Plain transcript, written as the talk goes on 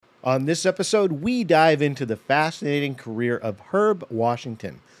On this episode, we dive into the fascinating career of Herb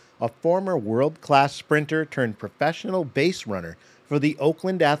Washington, a former world-class sprinter turned professional base runner for the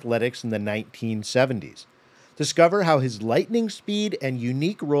Oakland Athletics in the 1970s. Discover how his lightning speed and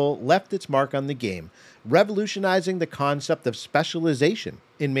unique role left its mark on the game, revolutionizing the concept of specialization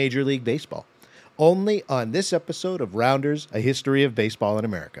in Major League Baseball. Only on this episode of Rounders, A History of Baseball in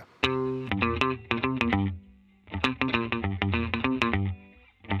America.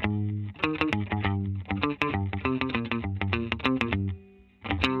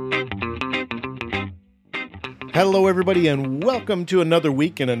 Hello, everybody, and welcome to another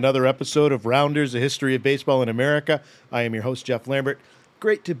week and another episode of Rounders, A History of Baseball in America. I am your host, Jeff Lambert.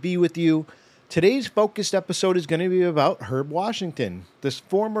 Great to be with you. Today's focused episode is going to be about Herb Washington, this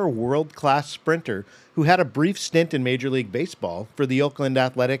former world-class sprinter who had a brief stint in Major League Baseball for the Oakland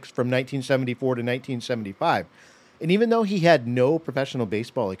Athletics from 1974 to 1975. And even though he had no professional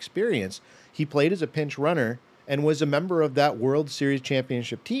baseball experience, he played as a pinch runner and was a member of that World Series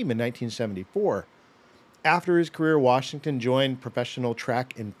championship team in 1974. After his career, Washington joined professional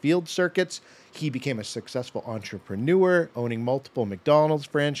track and field circuits. He became a successful entrepreneur, owning multiple McDonald's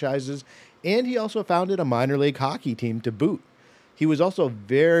franchises, and he also founded a minor league hockey team to boot. He was also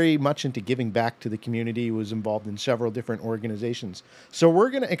very much into giving back to the community. He was involved in several different organizations. So we're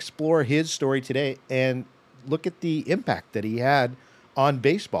going to explore his story today and look at the impact that he had on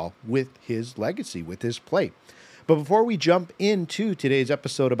baseball with his legacy, with his play. But before we jump into today's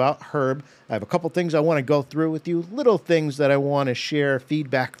episode about Herb, I have a couple things I want to go through with you, little things that I want to share,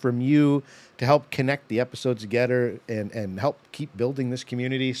 feedback from you to help connect the episodes together and help keep building this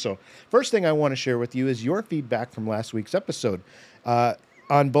community. So first thing I want to share with you is your feedback from last week's episode.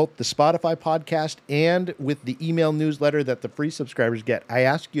 On both the Spotify podcast and with the email newsletter that the free subscribers get, I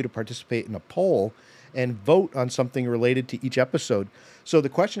ask you to participate in a poll and vote on something related to each episode. So the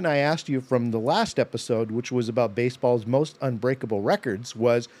question I asked you from the last episode, which was about baseball's most unbreakable records,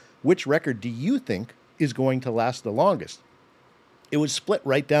 was which record do you think is going to last the longest? It was split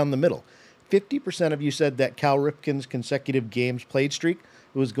right down the middle. 50% of you said that Cal Ripken's consecutive games played streak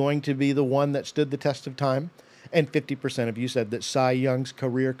was going to be the one that stood the test of time, and 50% of you said that Cy Young's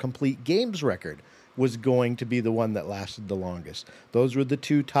career complete games record was going to be the one that lasted the longest. Those were the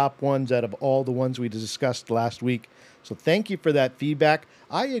two top ones out of all the ones we discussed last week. So thank you for that feedback.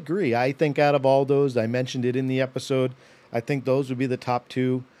 I agree. I think out of all those, I mentioned it in the episode, I think those would be the top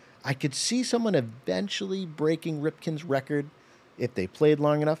two. I could see someone eventually breaking Ripken's record if they played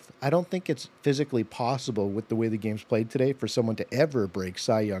long enough. I don't think it's physically possible with the way the game's played today for someone to ever break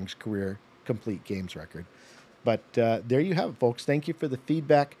Cy Young's career complete games record. But there you have it, folks. Thank you for the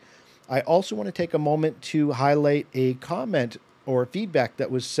feedback. I also want to take a moment to highlight a comment or feedback that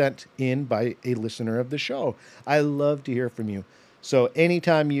was sent in by a listener of the show. I love to hear from you. So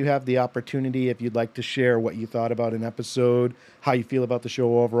anytime you have the opportunity, if you'd like to share what you thought about an episode, how you feel about the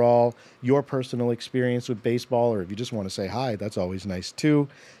show overall, your personal experience with baseball, or if you just want to say hi, that's always nice too.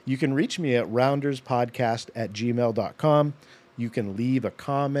 You can reach me at rounderspodcast@gmail.com. You can leave a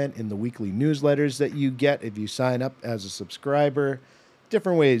comment in the weekly newsletters that you get if you sign up as a subscriber.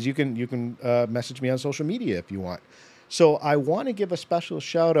 Different ways. You can message me on social media if you want. So I want to give a special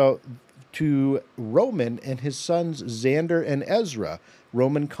shout out to Roman and his sons Xander and Ezra.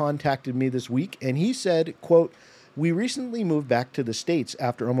 Roman contacted me this week and he said, quote, "We recently moved back to the States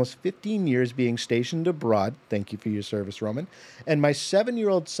after almost 15 years being stationed abroad." Thank you for your service, Roman. "And my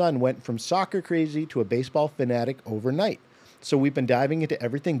 7-year-old son went from soccer crazy to a baseball fanatic overnight. So we've been diving into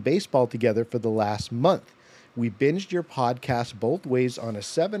everything baseball together for the last month. We binged your podcast both ways on a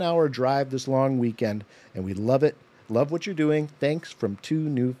 7-hour drive this long weekend, and we love it. Love what you're doing. Thanks from 2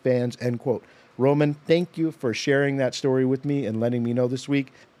 new fans," end quote. Roman, thank you for sharing that story with me and letting me know this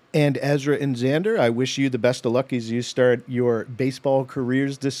week. And Ezra and Xander, I wish you the best of luck as you start your baseball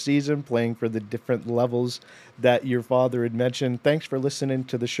careers this season, playing for the different levels that your father had mentioned. Thanks for listening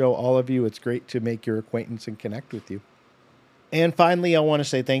to the show, all of you. It's great to make your acquaintance and connect with you. And finally, I want to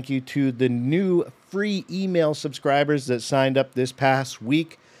say thank you to the new free email subscribers that signed up this past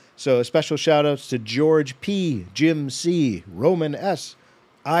week. So special shout outs to George P., Jim C., Roman S.,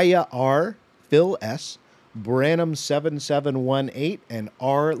 Aya R., Phil S., Branham 7718, and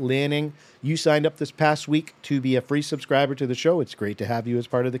R. Lanning. You signed up this past week to be a free subscriber to the show. It's great to have you as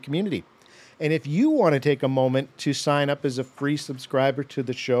part of the community. And if you want to take a moment to sign up as a free subscriber to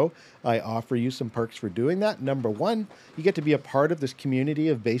the show, I offer you some perks for doing that. Number one, you get to be a part of this community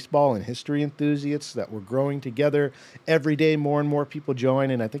of baseball and history enthusiasts that we're growing together. Every day, more and more people join,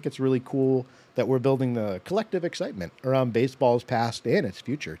 and I think it's really cool that we're building the collective excitement around baseball's past and its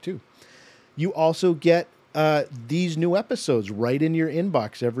future, too. You also get these new episodes right in your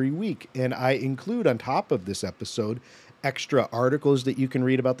inbox every week. And I include on top of this episode extra articles that you can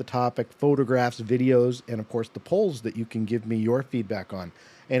read about the topic, photographs, videos, and of course the polls that you can give me your feedback on.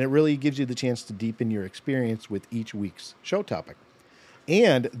 And it really gives you the chance to deepen your experience with each week's show topic.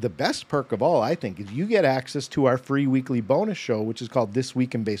 And the best perk of all, I think, is you get access to our free weekly bonus show, which is called This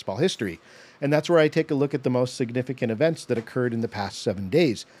Week in Baseball History. And that's where I take a look at the most significant events that occurred in the past 7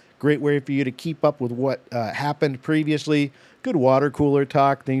 days. Great way for you to keep up with what happened previously. Good water cooler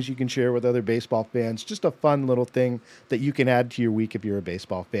talk, things you can share with other baseball fans. Just a fun little thing that you can add to your week if you're a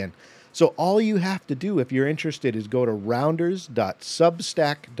baseball fan. So all you have to do if you're interested is go to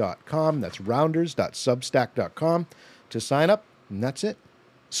rounders.substack.com. That's rounders.substack.com to sign up, and that's it.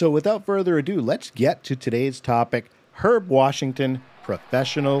 So without further ado, let's get to today's topic, Herb Washington,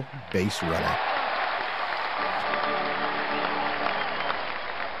 professional base runner.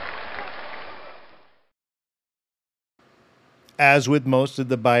 As with most of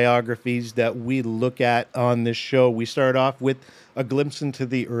the biographies that we look at on this show, we start off with a glimpse into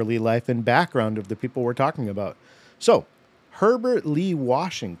the early life and background of the people we're talking about. So, Herbert Lee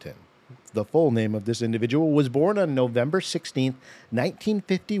Washington, the full name of this individual, was born on November 16th,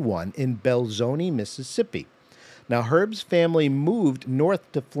 1951 in Belzoni, Mississippi. Now, Herb's family moved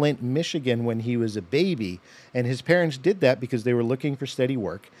north to Flint, Michigan when he was a baby, and his parents did that because they were looking for steady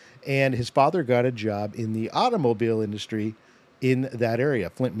work, and his father got a job in the automobile industry in that area.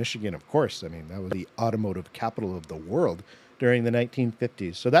 Flint, Michigan, of course. I mean, that was the automotive capital of the world during the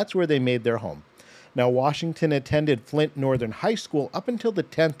 1950s. So that's where they made their home. Now, Washington attended Flint Northern High School up until the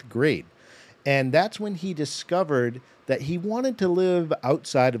 10th grade. And that's when he discovered that he wanted to live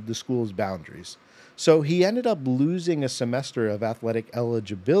outside of the school's boundaries. So he ended up losing a semester of athletic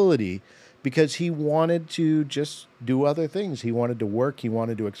eligibility because he wanted to just do other things. He wanted to work. He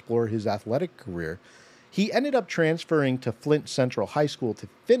wanted to explore his athletic career. He ended up transferring to Flint Central High School to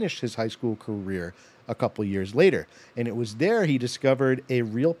finish his high school career a couple years later. And it was there he discovered a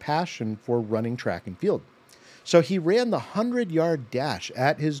real passion for running track and field. So he ran the 100-yard dash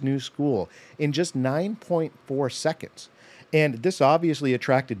at his new school in just 9.4 seconds. And this obviously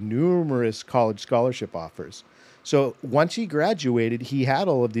attracted numerous college scholarship offers. So once he graduated, he had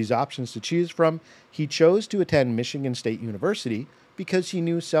all of these options to choose from. He chose to attend Michigan State University because he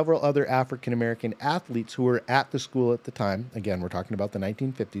knew several other African-American athletes who were at the school at the time. Again, we're talking about the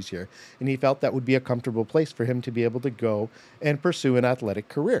 1950s here. And he felt that would be a comfortable place for him to be able to go and pursue an athletic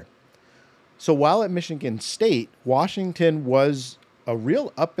career. So while at Michigan State, Washington was a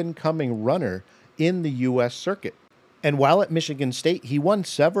real up-and-coming runner in the U.S. circuit. And while at Michigan State, he won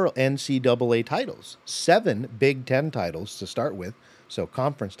several NCAA titles, 7 Big Ten titles to start with, so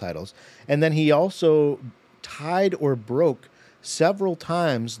conference titles. And then he also tied or broke several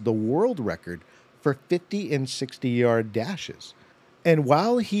times the world record for 50 and 60-yard dashes. And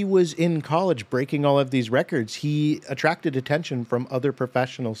while he was in college breaking all of these records, he attracted attention from other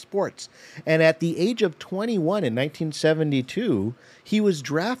professional sports. And at the age of 21 in 1972, he was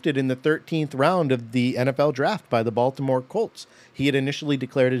drafted in the 13th round of the NFL draft by the Baltimore Colts. He had initially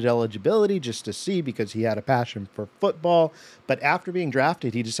declared his eligibility just to see because he had a passion for football. But after being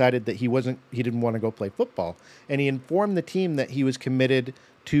drafted, he decided that he didn't want to go play football. And he informed the team that he was committed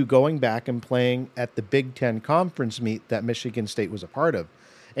to going back and playing at the Big Ten conference meet that Michigan State was a part of.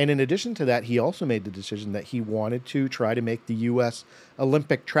 And in addition to that, he also made the decision that he wanted to try to make the U.S.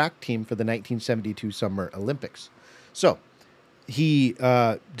 Olympic track team for the 1972 Summer Olympics. So he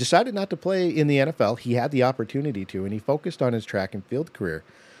decided not to play in the NFL. He had the opportunity to, and he focused on his track and field career.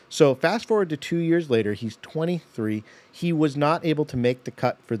 So fast forward to 2 years later, he's 23. He was not able to make the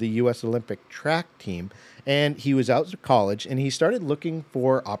cut for the U.S. Olympic track team, and he was out of college, and he started looking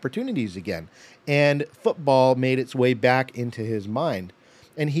for opportunities again. And football made its way back into his mind.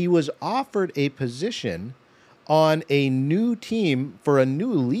 And he was offered a position on a new team for a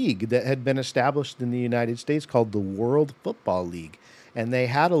new league that had been established in the United States called the World Football League. And they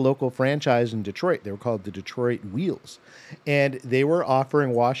had a local franchise in Detroit. They were called the Detroit Wheels. And they were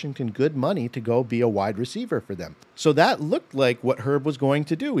offering Washington good money to go be a wide receiver for them. So that looked like what Herb was going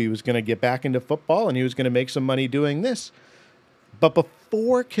to do. He was going to get back into football, and he was going to make some money doing this. But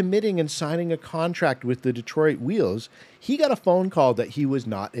before committing and signing a contract with the Detroit Wheels, he got a phone call that he was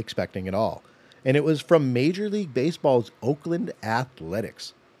not expecting at all. And it was from Major League Baseball's Oakland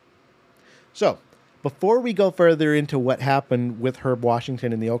Athletics. So, before we go further into what happened with Herb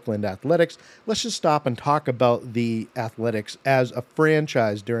Washington and the Oakland Athletics, let's just stop and talk about the Athletics as a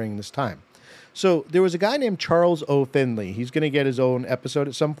franchise during this time. So there was a guy named Charles O. Finley. He's going to get his own episode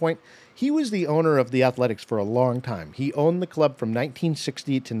at some point. He was the owner of the Athletics for a long time. He owned the club from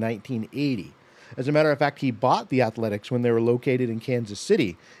 1960 to 1980. As a matter of fact, he bought the Athletics when they were located in Kansas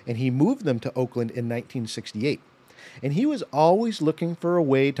City, and he moved them to Oakland in 1968. And he was always looking for a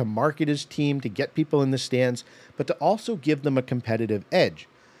way to market his team, to get people in the stands, but to also give them a competitive edge.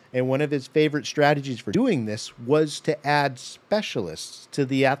 And one of his favorite strategies for doing this was to add specialists to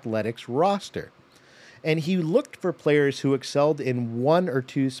the Athletics roster. And he looked for players who excelled in one or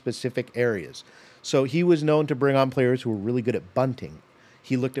two specific areas. So he was known to bring on players who were really good at bunting.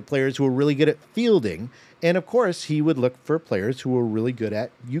 He looked at players who were really good at fielding. And of course, he would look for players who were really good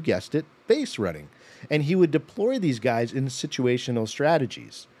at, you guessed it, base running. And he would deploy these guys in situational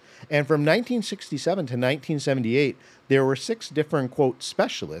strategies. And from 1967 to 1978, there were 6 different, quote,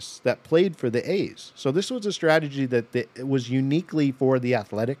 specialists that played for the A's. So this was a strategy that was uniquely for the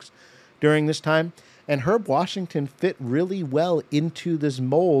Athletics during this time. And Herb Washington fit really well into this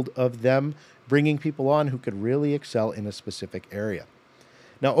mold of them bringing people on who could really excel in a specific area.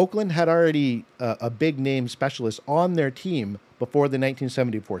 Now, Oakland had already a big name specialist on their team before the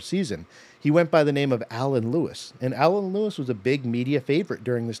 1974 season. He went by the name of Alan Lewis, and Alan Lewis was a big media favorite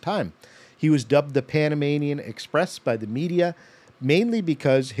during this time. He was dubbed the Panamanian Express by the media, mainly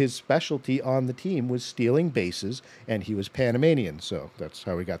because his specialty on the team was stealing bases, and he was Panamanian, so that's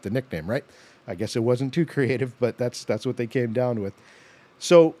how he got the nickname, right? I guess it wasn't too creative, but that's what they came down with.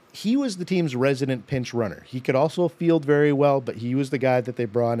 So he was the team's resident pinch runner. He could also field very well, but he was the guy that they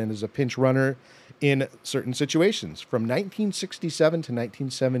brought in as a pinch runner in certain situations from 1967 to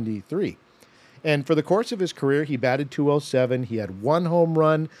 1973. And for the course of his career, he batted .207. He had 1 home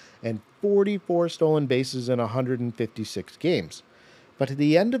run and 44 stolen bases in 156 games. But at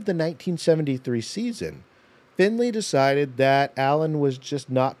the end of the 1973 season, Finley decided that Allen was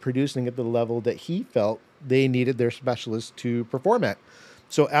just not producing at the level that he felt they needed their specialist to perform at.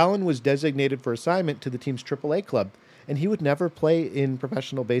 So Allen was designated for assignment to the team's AAA club, and he would never play in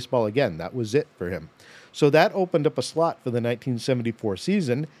professional baseball again. That was it for him. So that opened up a slot for the 1974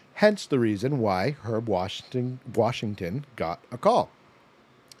 season, hence the reason why Herb Washington got a call.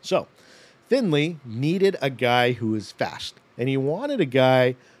 So Finley needed a guy who was fast, and he wanted a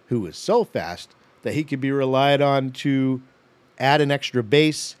guy who was so fast that he could be relied on to add an extra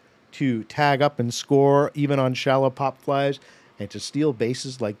base, to tag up and score even on shallow pop flies, and to steal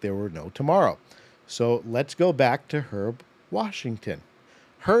bases like there were no tomorrow. So let's go back to Herb Washington.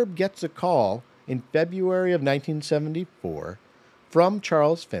 Herb gets a call in February of 1974 from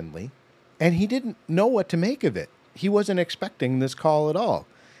Charles Finley, and he didn't know what to make of it. He wasn't expecting this call at all.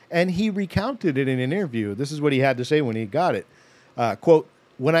 And he recounted it in an interview. This is what he had to say when he got it. Quote,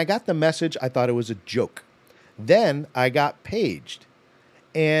 "When I got the message, I thought it was a joke. Then I got paged.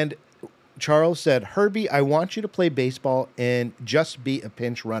 And Charles said, 'Herbie, I want you to play baseball and just be a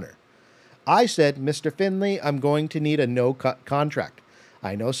pinch runner.' I said, 'Mr. Finley, I'm going to need a no-cut contract.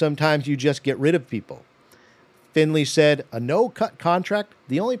 I know sometimes you just get rid of people.' Finley said, 'A no-cut contract?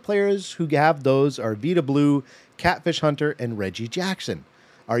 The only players who have those are Vita Blue, Catfish Hunter, and Reggie Jackson.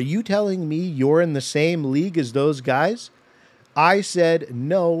 Are you telling me you're in the same league as those guys?' I said,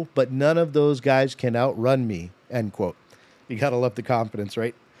 'No, but none of those guys can outrun me,'" end quote. You gotta love the confidence,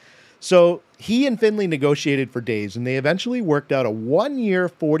 right? So he and Finley negotiated for days, and they eventually worked out a 1-year,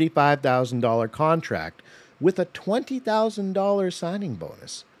 $45,000 contract with a $20,000 signing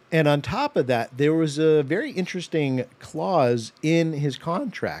bonus. And on top of that, there was a very interesting clause in his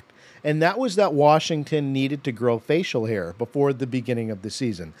contract, and that was that Washington needed to grow facial hair before the beginning of the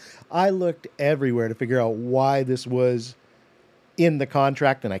season. I looked everywhere to figure out why this was in the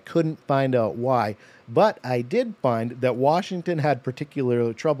contract, and I couldn't find out why. But I did find that Washington had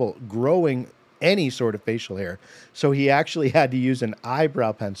particular trouble growing any sort of facial hair. So he actually had to use an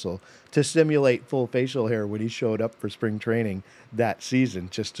eyebrow pencil to simulate full facial hair when he showed up for spring training that season,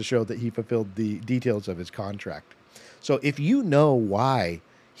 just to show that he fulfilled the details of his contract. So if you know why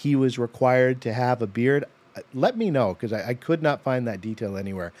he was required to have a beard, let me know, because I could not find that detail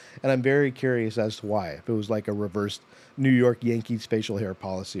anywhere. And I'm very curious as to why, if it was like a reversed New York Yankees facial hair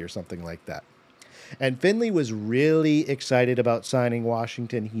policy or something like that. And Finley was really excited about signing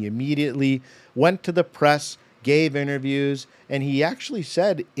Washington. He immediately went to the press, gave interviews, and he actually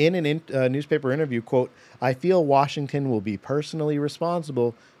said in a newspaper interview, quote, "I feel Washington will be personally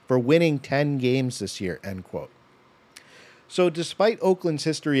responsible for winning 10 games this year," end quote. So despite Oakland's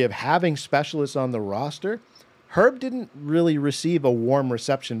history of having specialists on the roster, Herb didn't really receive a warm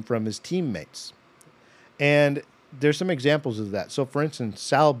reception from his teammates. And there's some examples of that. So for instance,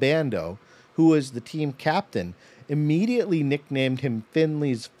 Sal Bando, who was the team captain, immediately nicknamed him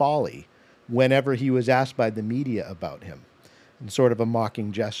Finley's Folly whenever he was asked by the media about him, in sort of a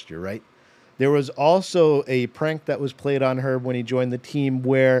mocking gesture, right? There was also a prank that was played on Herb when he joined the team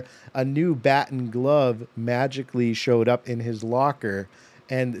where a new bat and glove magically showed up in his locker.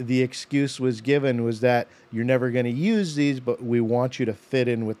 And the excuse was given was that you're never going to use these, but we want you to fit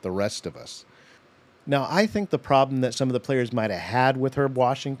in with the rest of us. Now, I think the problem that some of the players might have had with Herb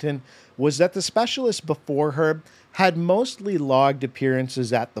Washington was that the specialists before Herb had mostly logged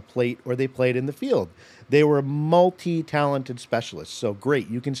appearances at the plate or they played in the field. They were multi-talented specialists. So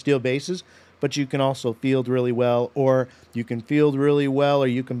great, you can steal bases, but you can also field really well, or you can field really well, or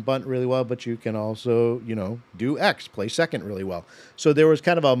you can bunt really well, but you can also, do X, play second really well. So there was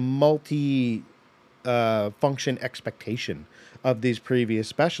kind of a multi function expectation of these previous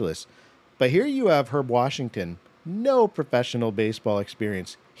specialists. But here you have Herb Washington, no professional baseball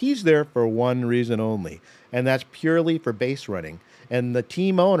experience. He's there for one reason only, and that's purely for base running. And the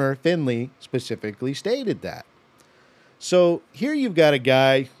team owner, Finley, specifically stated that. So here you've got a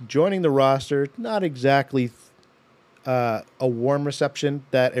guy joining the roster, not exactly a warm reception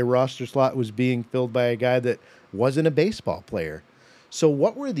that a roster slot was being filled by a guy that wasn't a baseball player. So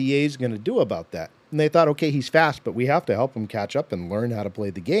what were the A's going to do about that? And they thought, okay, he's fast, but we have to help him catch up and learn how to play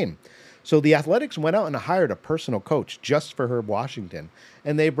the game. So the Athletics went out and hired a personal coach just for Herb Washington,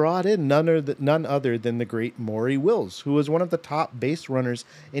 and they brought in none other than the great Maury Wills, who was one of the top base runners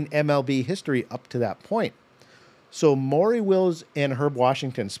in MLB history up to that point. So Maury Wills and Herb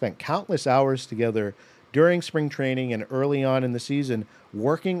Washington spent countless hours together during spring training and early on in the season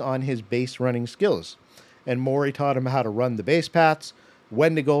working on his base running skills. And Maury taught him how to run the base paths,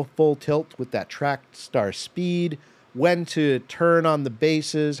 when to go full tilt with that track star speed, when to turn on the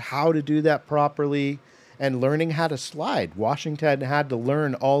bases, how to do that properly, and learning how to slide. Washington had to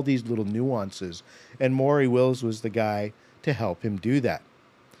learn all these little nuances, and Maury Wills was the guy to help him do that.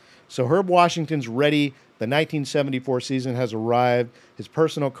 So Herb Washington's ready. The 1974 season has arrived. His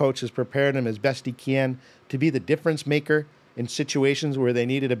personal coach has prepared him as best he can to be the difference maker in situations where they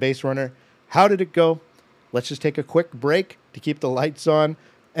needed a base runner. How did it go? Let's just take a quick break to keep the lights on,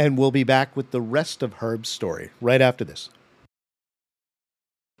 and we'll be back with the rest of Herb's story right after this.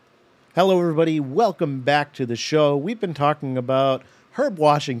 Hello, everybody. Welcome back to the show. We've been talking about Herb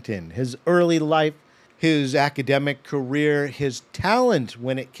Washington, his early life, his academic career, his talent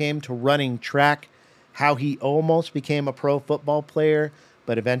when it came to running track, how he almost became a pro football player,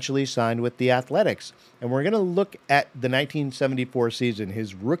 but eventually signed with the Athletics. And we're going to look at the 1974 season,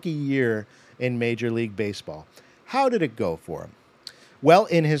 his rookie year in Major League Baseball. How did it go for him? Well,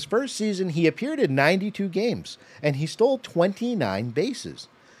 in his first season, he appeared in 92 games, and he stole 29 bases.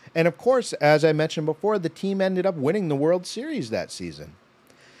 And of course, as I mentioned before, the team ended up winning the World Series that season.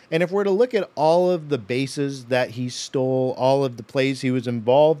 And if we're to look at all of the bases that he stole, all of the plays he was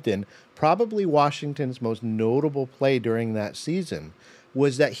involved in, probably Washington's most notable play during that season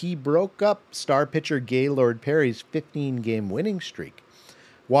was that he broke up star pitcher Gaylord Perry's 15-game winning streak.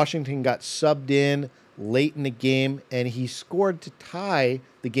 Washington got subbed in late in the game, and he scored to tie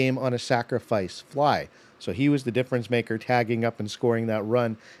the game on a sacrifice fly. So he was the difference maker, tagging up and scoring that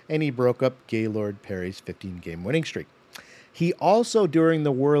run, and he broke up Gaylord Perry's 15-game winning streak. He also, during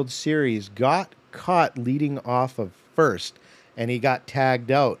the World Series, got caught leading off of first, and he got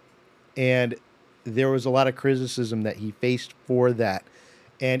tagged out. And there was a lot of criticism that he faced for that.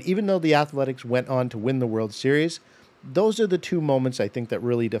 And even though the Athletics went on to win the World Series, those are the two moments I think that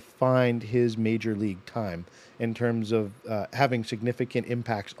really defined his major league time in terms of having significant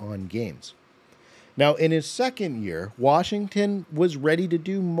impacts on games. Now, in his second year, Washington was ready to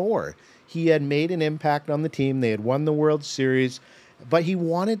do more. He had made an impact on the team. They had won the World Series, but he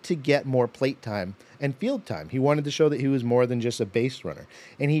wanted to get more plate time and field time. He wanted to show that he was more than just a base runner.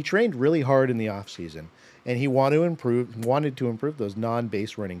 And he trained really hard in the offseason, and he wanted to improve those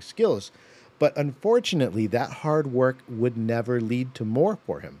non-base running skills. But unfortunately, that hard work would never lead to more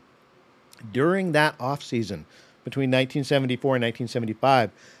for him. During that offseason, between 1974 and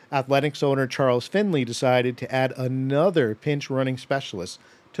 1975, Athletics owner Charles Finley decided to add another pinch running specialist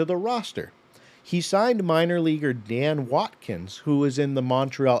to the roster. He signed minor leaguer Dan Watkins, who was in the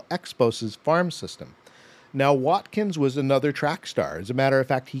Montreal Expos' farm system. Now, Watkins was another track star. As a matter of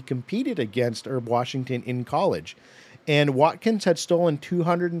fact, he competed against Herb Washington in college. And Watkins had stolen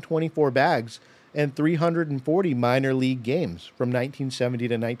 224 bags and 340 minor league games from 1970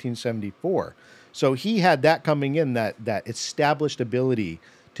 to 1974. So he had that coming in, that established ability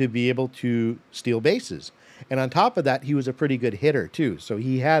to be able to steal bases. And on top of that, he was a pretty good hitter too. So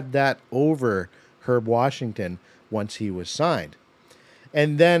he had that over Herb Washington once he was signed.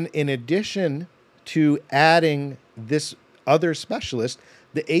 And then in addition to adding this other specialist,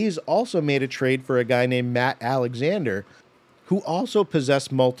 the A's also made a trade for a guy named Matt Alexander, who also possessed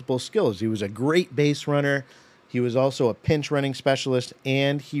multiple skills. He was a great base runner, he was also a pinch running specialist,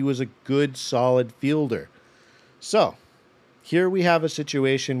 and he was a good, solid fielder. So, here we have a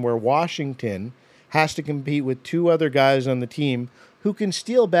situation where Washington has to compete with two other guys on the team who can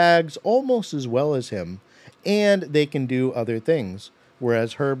steal bags almost as well as him, and they can do other things,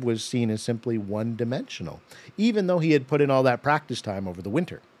 whereas Herb was seen as simply one-dimensional, even though he had put in all that practice time over the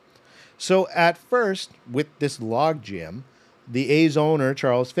winter. So at first, with this logjam, the A's owner,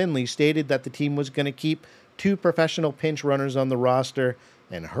 Charles Finley, stated that the team was going to keep two professional pinch runners on the roster,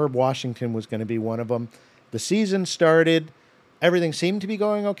 and Herb Washington was going to be one of them. The season started, everything seemed to be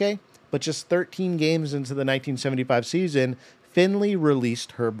going okay, but just 13 games into the 1975 season, Finley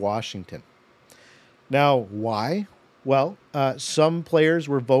released Herb Washington. Now, why? Well, some players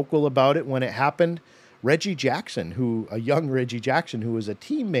were vocal about it when it happened. Reggie Jackson, a young Reggie Jackson, who was a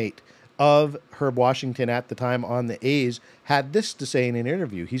teammate of Herb Washington at the time on the A's, had this to say in an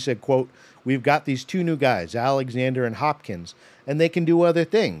interview. He said, quote, "We've got these two new guys, Alexander and Hopkins, and they can do other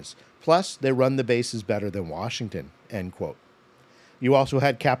things. Plus, they run the bases better than Washington," end quote. You also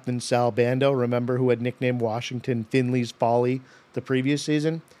had Captain Sal Bando, remember, who had nicknamed Washington Finley's Folly the previous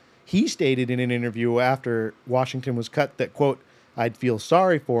season? He stated in an interview after Washington was cut that, quote, "I'd feel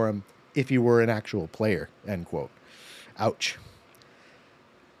sorry for him if he were an actual player," end quote. Ouch.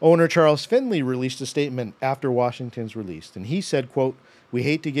 Owner Charles Finley released a statement after Washington's release, and he said, quote, "We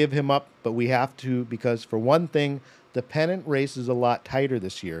hate to give him up, but we have to because, for one thing, the pennant race is a lot tighter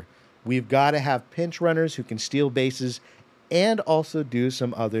this year. We've got to have pinch runners who can steal bases and also do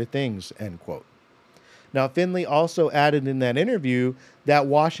some other things," end quote. Now, Finley also added in that interview that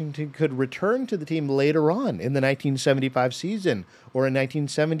Washington could return to the team later on in the 1975 season or in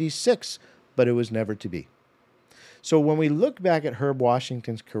 1976, but it was never to be. So when we look back at Herb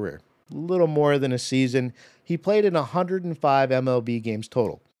Washington's career, a little more than a season, he played in 105 MLB games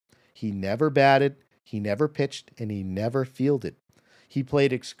total. He never batted, he never pitched, and he never fielded. He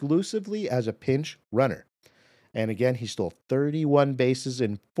played exclusively as a pinch runner. And again, he stole 31 bases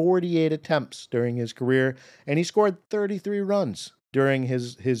in 48 attempts during his career, and he scored 33 runs during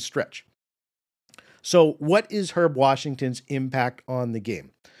his stretch. So what is Herb Washington's impact on the game?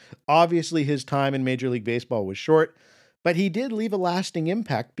 Obviously, his time in Major League Baseball was short, but he did leave a lasting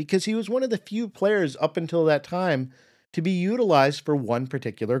impact because he was one of the few players up until that time to be utilized for one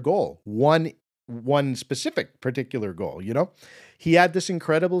particular goal, one specific particular goal, you know? He had this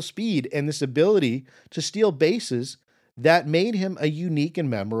incredible speed and this ability to steal bases that made him a unique and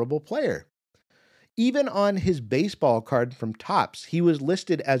memorable player. Even on his baseball card from Topps, he was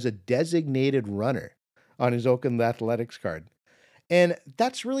listed as a designated runner on his Oakland Athletics card. And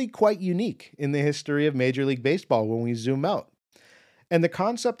that's really quite unique in the history of Major League Baseball when we zoom out. And the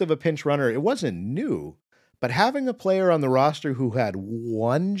concept of a pinch runner, it wasn't new, but having a player on the roster who had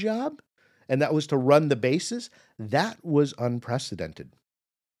one job, and that was to run the bases, that was unprecedented.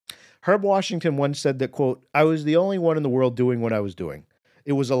 Herb Washington once said that, quote, "I was the only one in the world doing what I was doing.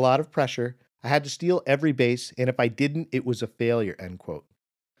 It was a lot of pressure. I had to steal every base, and if I didn't, it was a failure," end quote.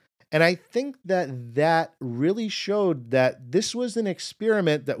 And I think that really showed that this was an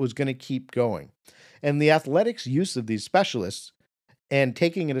experiment that was going to keep going. And the Athletics' use of these specialists and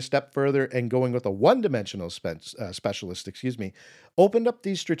taking it a step further and going with a one-dimensional specialist, opened up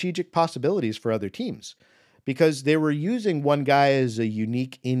these strategic possibilities for other teams because they were using one guy as a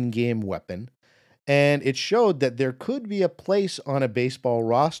unique in-game weapon. And it showed that there could be a place on a baseball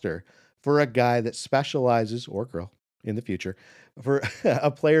roster for a guy that specializes, or girl in the future, for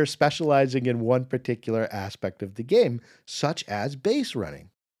a player specializing in one particular aspect of the game, such as base running.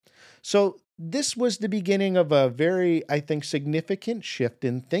 So this was the beginning of a very, I think, significant shift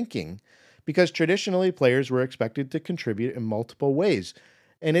in thinking, because traditionally players were expected to contribute in multiple ways.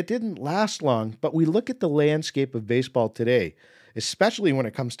 And it didn't last long, but we look at the landscape of baseball today, especially when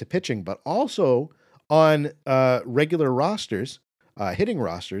it comes to pitching, but also on regular rosters, hitting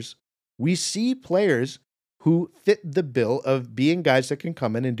rosters, we see players who fit the bill of being guys that can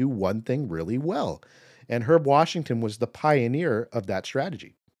come in and do one thing really well. And Herb Washington was the pioneer of that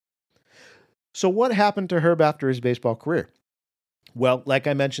strategy. So what happened to Herb after his baseball career? Well, like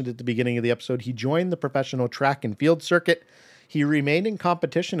I mentioned at the beginning of the episode, he joined the professional track and field circuit. He remained in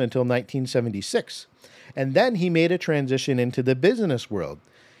competition until 1976. And then he made a transition into the business world.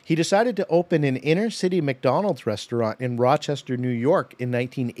 He decided to open an inner-city McDonald's restaurant in Rochester, New York in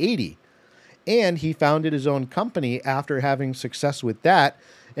 1980. And he founded his own company after having success with that.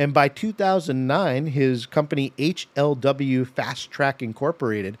 And by 2009, his company HLW Fast Track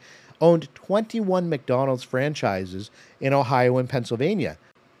Incorporated owned 21 McDonald's franchises in Ohio and Pennsylvania.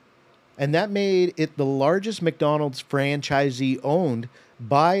 And that made it the largest McDonald's franchisee owned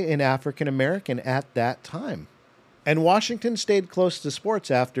by an African American at that time. And Washington stayed close to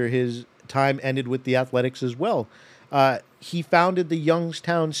sports after his time ended with the Athletics as well. He founded the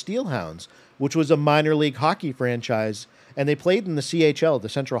Youngstown Steelhounds, which was a minor league hockey franchise, and they played in the CHL, the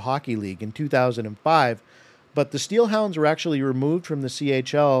Central Hockey League, in 2005. But the Steelhounds were actually removed from the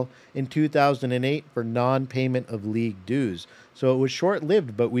CHL in 2008 for non-payment of league dues. So it was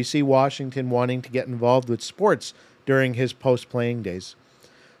short-lived, but we see Washington wanting to get involved with sports during his post-playing days.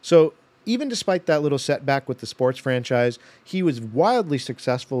 So even despite that little setback with the sports franchise, he was wildly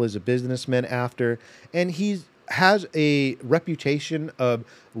successful as a businessman after, and he has a reputation of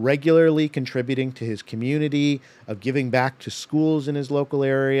regularly contributing to his community, of giving back to schools in his local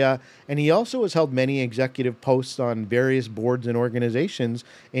area, and he also has held many executive posts on various boards and organizations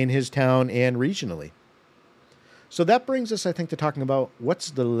in his town and regionally. So that brings us, I think, to talking about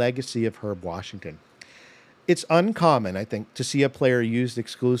what's the legacy of Herb Washington. It's uncommon, I think, to see a player used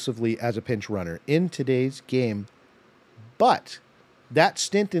exclusively as a pinch runner in today's game, but that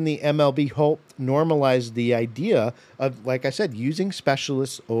stint in the MLB helped normalize the idea of, like I said, using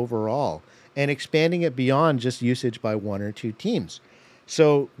specialists overall and expanding it beyond just usage by one or two teams.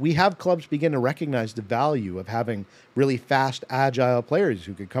 So we have clubs begin to recognize the value of having really fast, agile players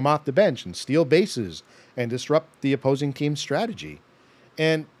who could come off the bench and steal bases and disrupt the opposing team's strategy.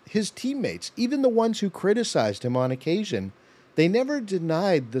 And his teammates, even the ones who criticized him on occasion, they never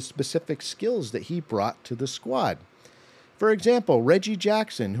denied the specific skills that he brought to the squad. For example, Reggie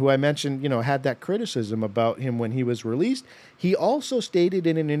Jackson, who I mentioned, had that criticism about him when he was released, he also stated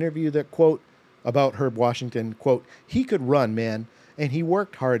in an interview that, quote, about Herb Washington, quote, he could run, man, and he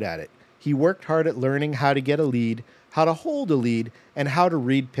worked hard at it. He worked hard at learning how to get a lead, how to hold a lead, and how to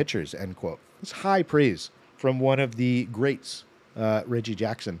read pitchers, end quote. It's high praise from one of the greats, Reggie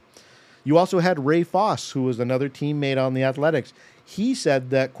Jackson. You also had Ray Foss, who was another teammate on the Athletics. He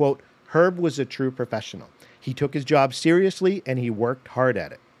said that, quote, Herb was a true professional. He took his job seriously, and he worked hard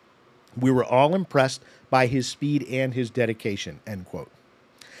at it. We were all impressed by his speed and his dedication, end quote.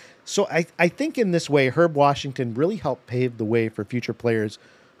 So I think in this way, Herb Washington really helped pave the way for future players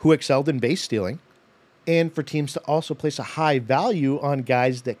who excelled in base stealing and for teams to also place a high value on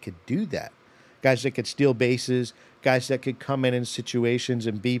guys that could do that. Guys that could steal bases, guys that could come in situations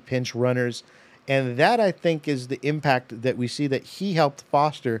and be pinch runners. And that, I think, is the impact that we see that he helped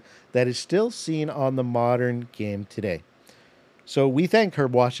foster that is still seen on the modern game today. So we thank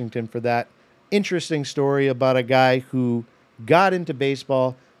Herb Washington for that interesting story about a guy who got into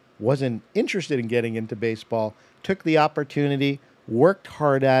baseball, wasn't interested in getting into baseball, took the opportunity, worked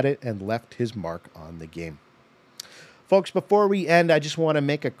hard at it, and left his mark on the game. Folks, before we end, I just want to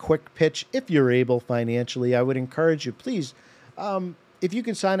make a quick pitch. If you're able financially, I would encourage you, please, if you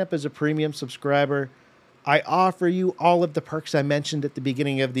can sign up as a premium subscriber, I offer you all of the perks I mentioned at the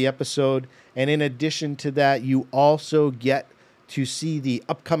beginning of the episode. And in addition to that, you also get to see the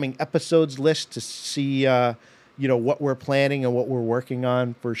upcoming episodes list to see, what we're planning and what we're working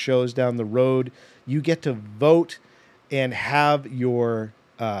on for shows down the road. You get to vote and have your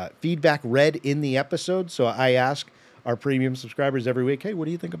feedback read in the episode. So I ask our premium subscribers every week, hey, what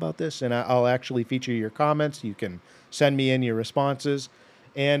do you think about this? And I'll actually feature your comments. You can send me in your responses.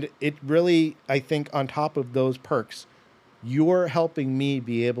 And it really, I think, on top of those perks, you're helping me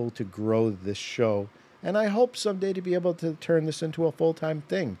be able to grow this show. And I hope someday to be able to turn this into a full-time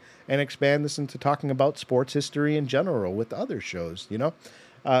thing and expand this into talking about sports history in general with other shows,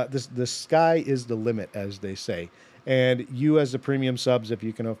 The sky is the limit, as they say. And you as the premium subs, if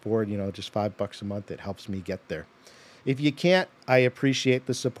you can afford, just $5 a month, it helps me get there. If you can't, I appreciate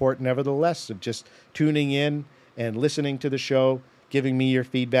the support nevertheless of just tuning in and listening to the show, giving me your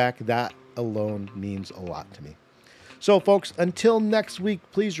feedback. That alone means a lot to me. So, folks, until next week,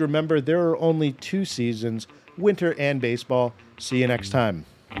 please remember there are only 2 seasons, winter and baseball. See you next time.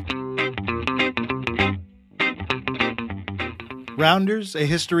 Rounders, A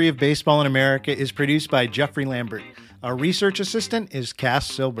History of Baseball in America is produced by Jeffrey Lambert. Our research assistant is Cass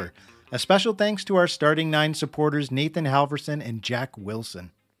Silber. A special thanks to our starting 9 supporters, Nathan Halverson and Jack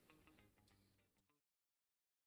Wilson.